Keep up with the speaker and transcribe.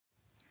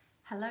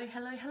Hello,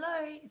 hello,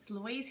 hello. It's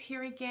Louise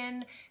here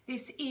again.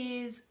 This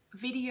is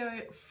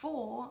video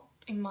 4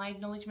 in my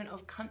Acknowledgement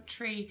of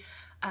Country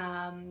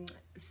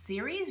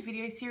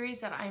video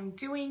series that I'm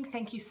doing.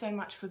 Thank you so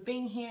much for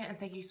being here and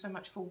thank you so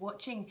much for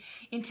watching.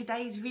 In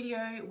today's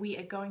video, we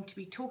are going to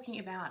be talking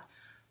about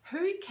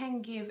who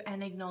can give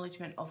an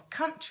acknowledgement of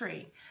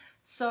country.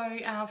 So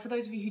for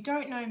those of you who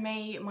don't know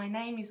me, my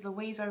name is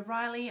Louise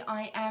O'Reilly.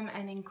 I am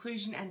an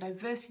inclusion and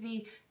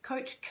diversity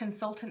coach,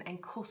 consultant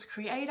and course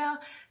creator.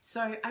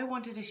 So I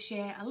wanted to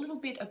share a little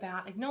bit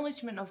about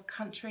acknowledgement of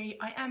country.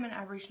 I am an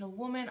Aboriginal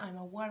woman, I'm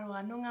a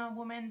Warua Noongar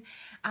woman,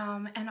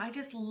 and I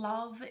just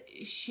love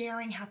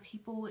sharing how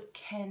people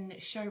can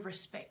show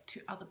respect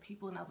to other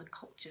people and other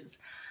cultures.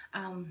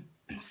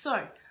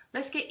 So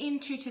let's get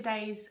into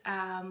today's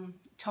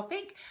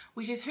topic,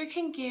 which is who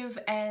can give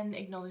an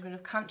acknowledgement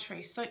of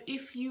country. So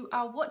if you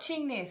are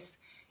watching this,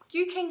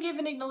 you can give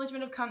an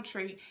acknowledgement of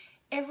country.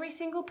 Every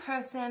single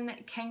person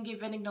can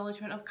give an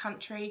acknowledgement of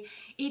country.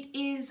 It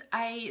is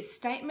a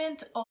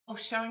statement of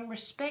showing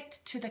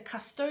respect to the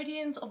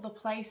custodians of the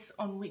place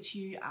on which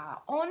you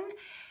are on,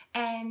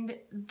 and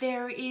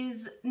there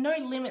is no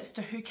limits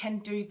to who can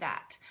do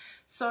that.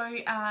 So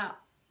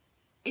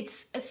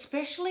it's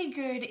especially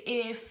good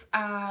if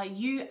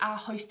you are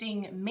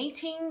hosting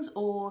meetings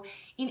or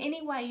in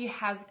any way you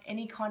have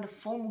any kind of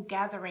formal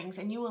gatherings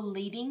and you are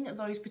leading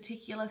those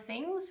particular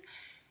things.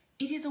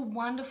 It is a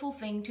wonderful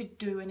thing to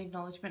do an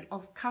acknowledgement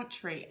of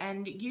country,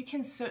 and you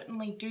can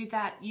certainly do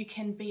that. You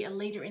can be a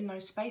leader in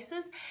those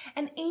spaces,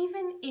 and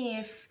even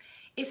if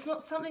it's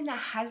not something that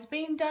has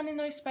been done in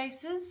those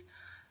spaces,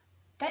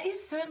 that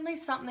is certainly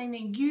something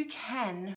that you can